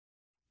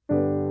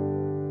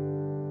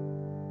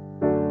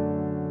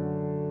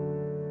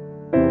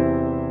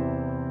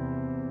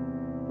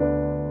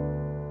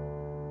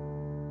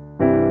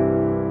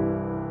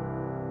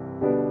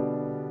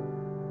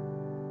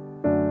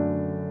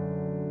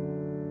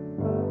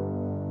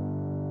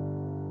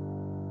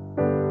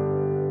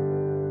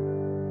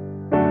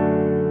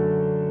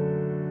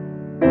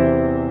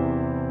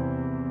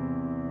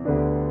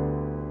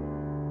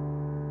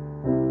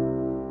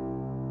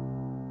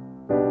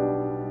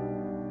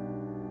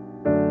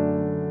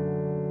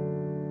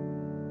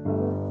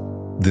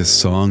This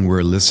song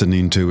we're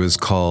listening to is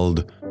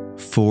called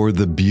For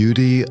the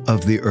Beauty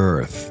of the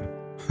Earth.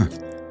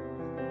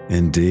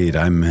 Indeed,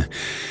 I'm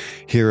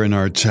here in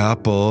our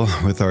chapel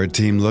with our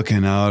team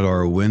looking out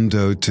our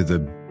window to the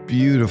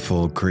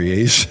beautiful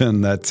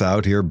creation that's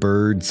out here,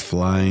 birds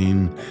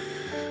flying,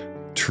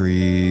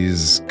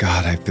 trees.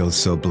 God, I feel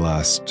so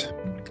blessed.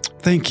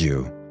 Thank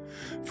you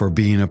for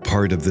being a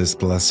part of this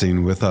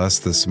blessing with us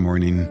this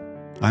morning.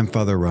 I'm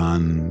Father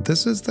Ron.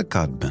 This is the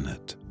God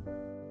Minute.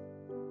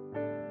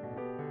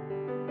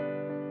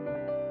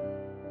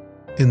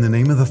 In the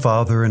name of the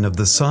Father, and of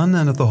the Son,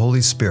 and of the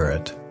Holy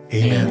Spirit.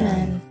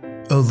 Amen.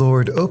 O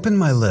Lord, open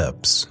my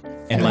lips,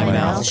 and my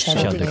mouth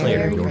shall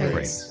declare your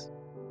praise.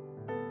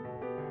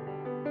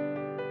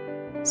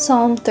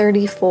 Psalm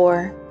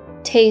 34.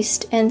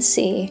 Taste and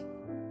see.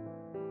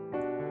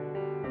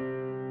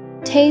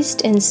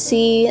 Taste and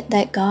see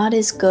that God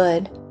is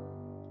good.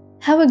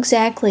 How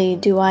exactly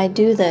do I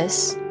do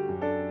this?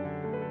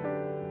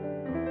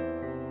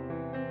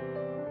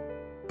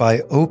 by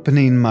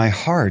opening my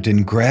heart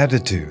in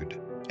gratitude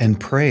and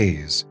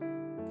praise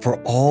for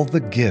all the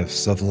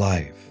gifts of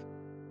life,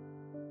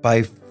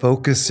 by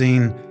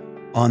focusing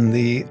on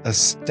the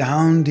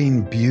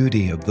astounding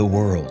beauty of the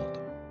world,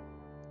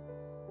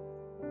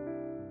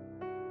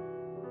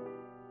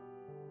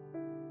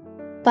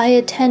 by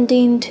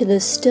attending to the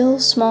still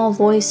small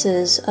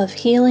voices of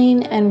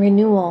healing and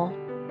renewal,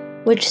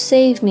 which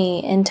save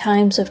me in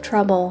times of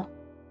trouble.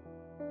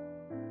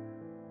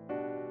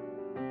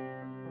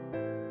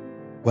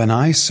 When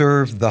I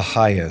serve the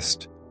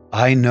highest,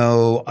 I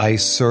know I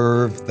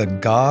serve the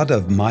God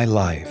of my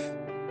life.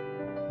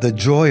 The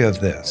joy of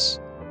this,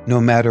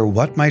 no matter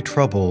what my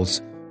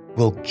troubles,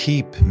 will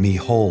keep me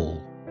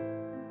whole.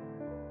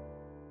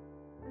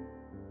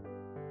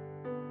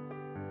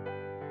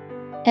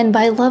 And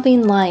by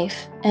loving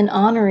life and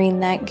honoring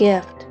that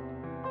gift,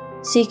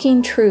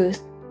 seeking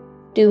truth,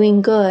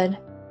 doing good,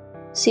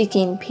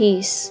 seeking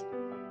peace.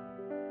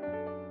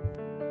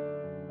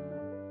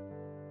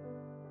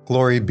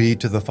 Glory be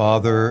to the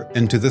Father,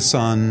 and to the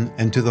Son,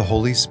 and to the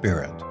Holy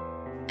Spirit.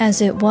 As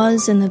it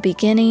was in the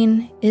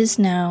beginning, is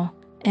now,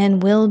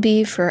 and will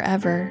be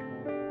forever.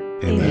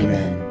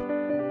 Amen.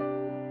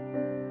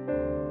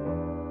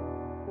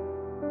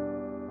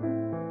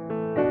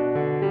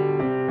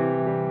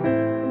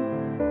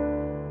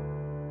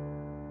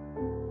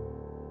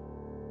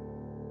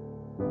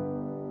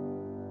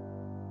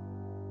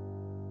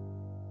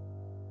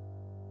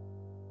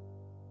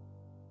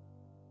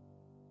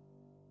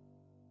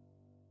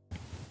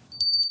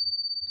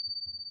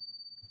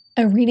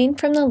 A reading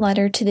from the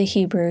letter to the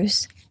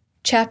Hebrews,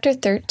 chapter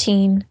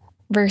 13,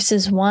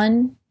 verses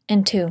 1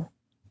 and 2.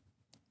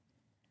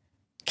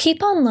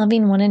 Keep on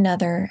loving one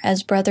another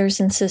as brothers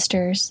and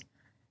sisters.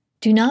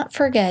 Do not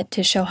forget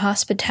to show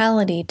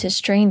hospitality to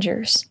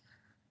strangers,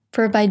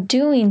 for by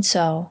doing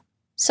so,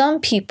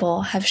 some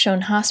people have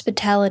shown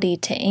hospitality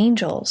to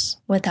angels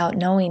without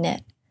knowing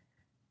it.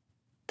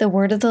 The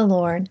word of the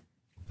Lord.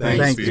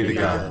 Thanks be to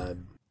God.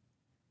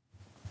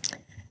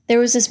 There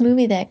was this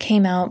movie that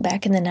came out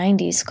back in the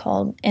 90s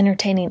called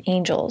Entertaining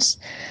Angels,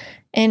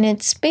 and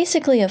it's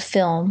basically a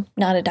film,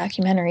 not a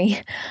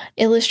documentary,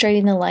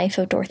 illustrating the life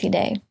of Dorothy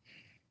Day.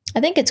 I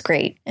think it's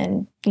great,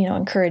 and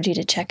encourage you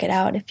to check it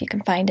out if you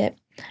can find it.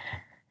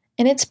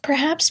 And it's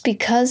perhaps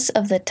because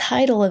of the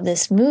title of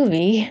this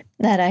movie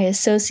that I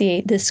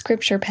associate this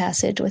scripture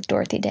passage with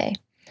Dorothy Day.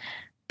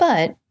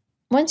 But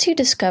once you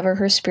discover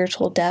her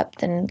spiritual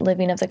depth and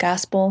living of the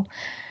gospel,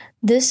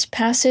 this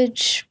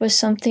passage was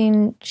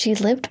something she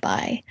lived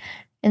by,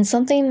 and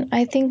something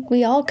I think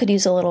we all could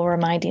use a little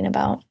reminding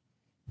about.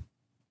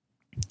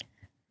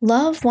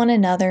 Love one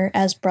another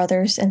as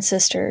brothers and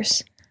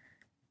sisters.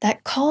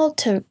 That call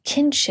to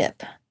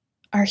kinship,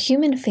 our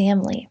human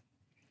family.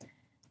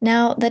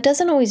 Now, that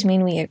doesn't always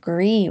mean we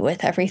agree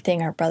with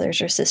everything our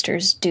brothers or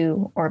sisters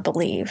do or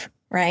believe,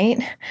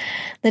 right?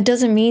 That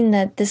doesn't mean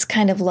that this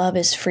kind of love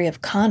is free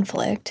of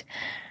conflict.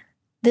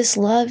 This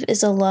love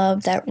is a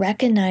love that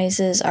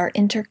recognizes our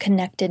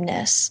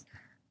interconnectedness,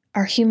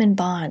 our human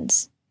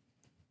bonds.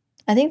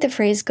 I think the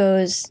phrase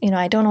goes,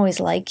 I don't always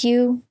like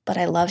you, but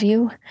I love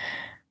you.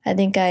 I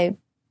think I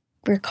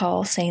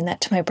recall saying that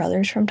to my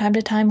brothers from time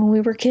to time when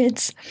we were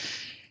kids.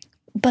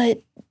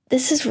 But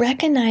this is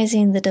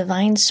recognizing the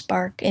divine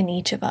spark in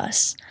each of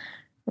us,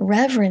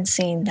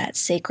 reverencing that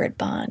sacred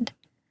bond.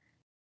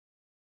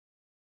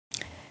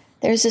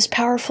 There's this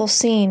powerful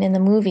scene in the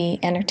movie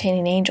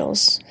Entertaining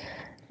Angels,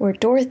 where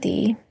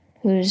Dorothy,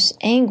 who's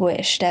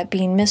anguished at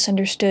being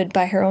misunderstood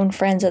by her own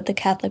friends at the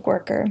Catholic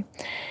Worker,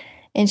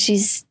 and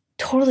she's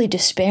totally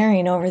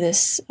despairing over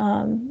this,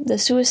 the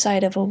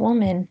suicide of a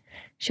woman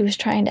she was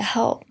trying to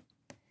help.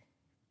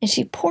 And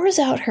she pours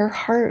out her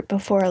heart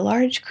before a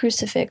large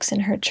crucifix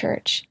in her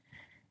church.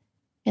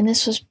 And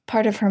this was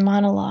part of her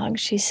monologue.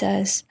 She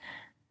says,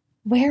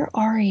 "Where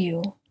are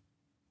you?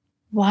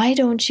 Why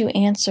don't you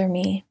answer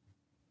me?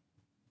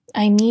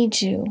 I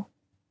need you.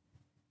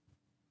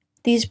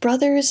 These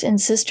brothers and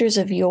sisters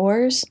of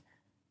yours,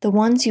 the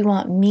ones you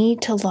want me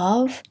to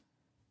love,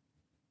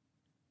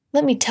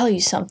 let me tell you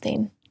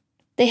something.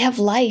 They have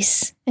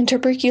lice and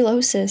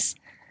tuberculosis.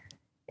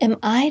 Am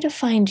I to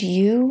find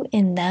you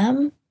in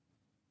them?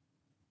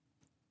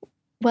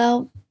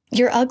 Well,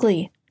 you're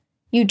ugly.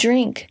 You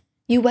drink.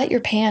 You wet your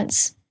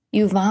pants.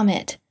 You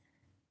vomit.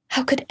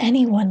 How could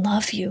anyone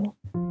love you?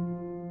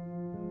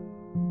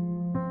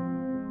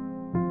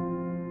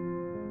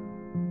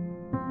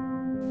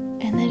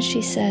 And then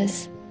she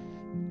says,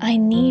 I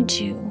need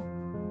you,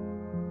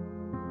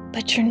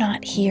 but you're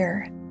not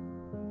here.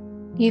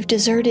 You've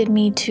deserted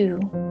me too.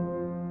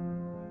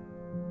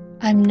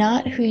 I'm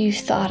not who you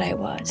thought I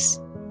was.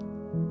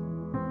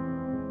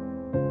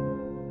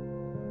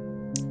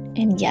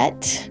 And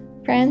yet,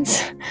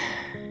 friends,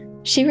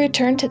 she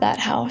returned to that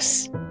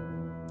house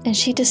and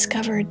she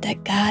discovered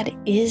that God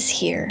is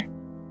here.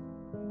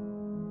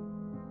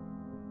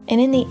 And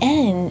in the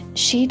end,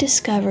 she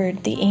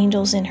discovered the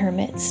angels in her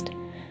midst.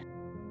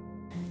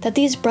 That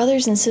these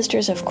brothers and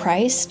sisters of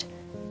Christ,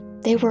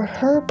 they were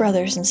her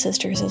brothers and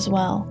sisters as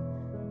well.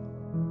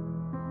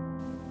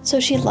 So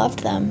she loved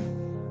them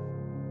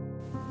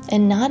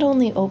and not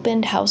only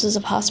opened houses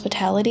of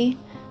hospitality,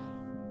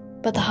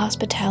 but the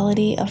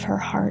hospitality of her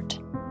heart.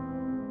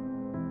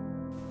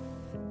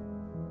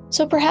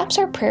 So perhaps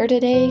our prayer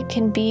today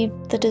can be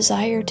the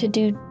desire to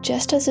do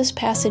just as this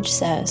passage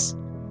says.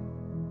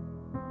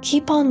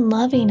 Keep on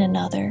loving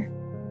another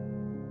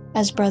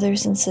as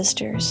brothers and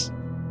sisters.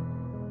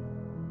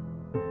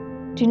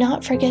 Do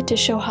not forget to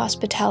show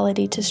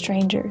hospitality to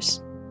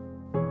strangers,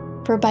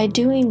 for by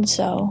doing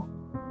so,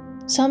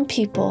 some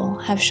people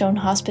have shown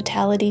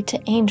hospitality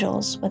to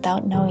angels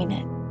without knowing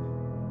it.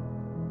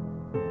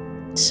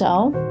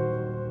 So,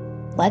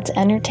 let's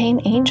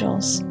entertain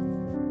angels.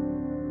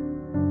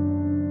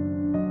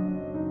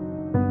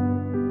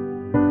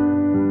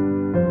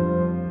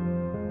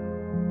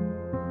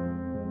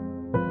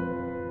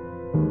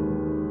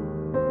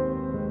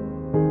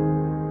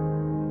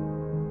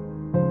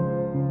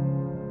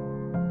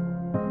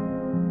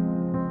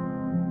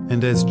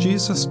 And as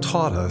Jesus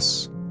taught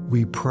us,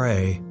 we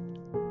pray,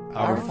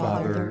 Our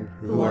Father,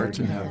 who art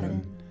in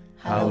heaven,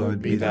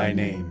 hallowed be thy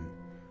name.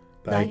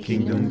 Thy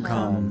kingdom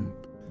come,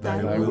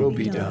 thy will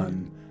be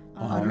done,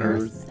 on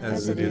earth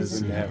as it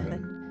is in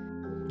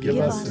heaven. Give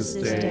us this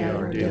day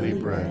our daily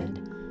bread,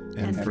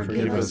 and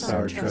forgive us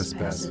our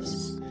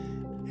trespasses,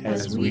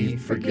 as we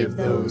forgive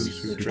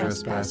those who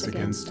trespass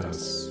against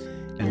us.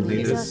 And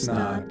lead us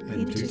not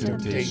into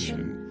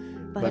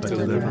temptation, but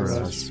deliver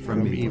us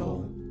from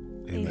evil.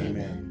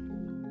 Amen.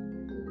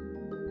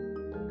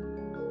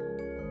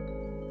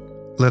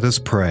 let us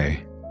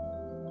pray.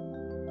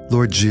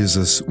 Lord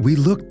Jesus, we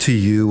look to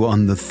you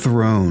on the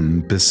throne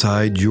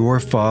beside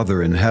your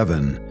Father in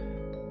heaven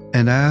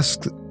and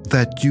ask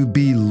that you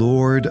be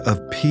Lord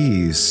of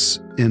peace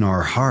in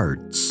our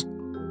hearts.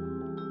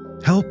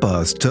 Help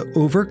us to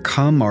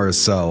overcome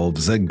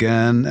ourselves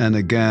again and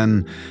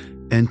again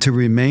and to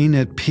remain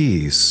at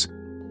peace,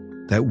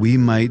 that we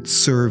might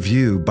serve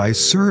you by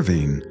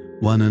serving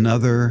one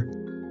another.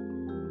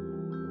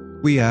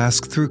 We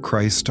ask through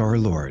Christ our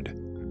Lord.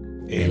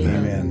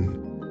 Amen.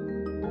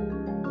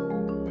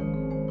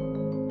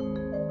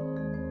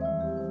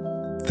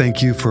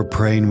 Thank you for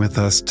praying with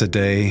us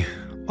today,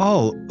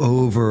 all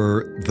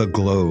over the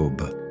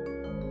globe.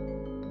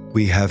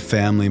 We have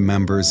family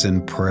members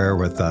in prayer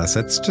with us.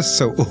 It's just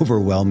so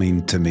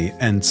overwhelming to me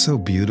and so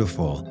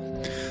beautiful.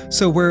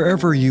 So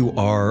wherever you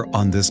are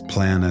on this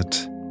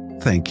planet,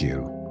 thank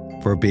you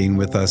for being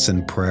with us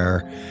in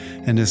prayer.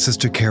 And as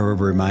Sister Kara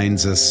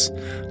reminds us,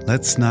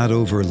 let's not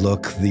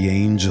overlook the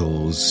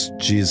angels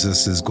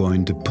Jesus is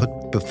going to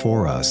put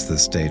before us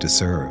this day to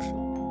serve.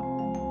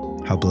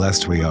 How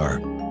blessed we are.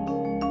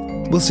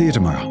 We'll see you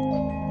tomorrow.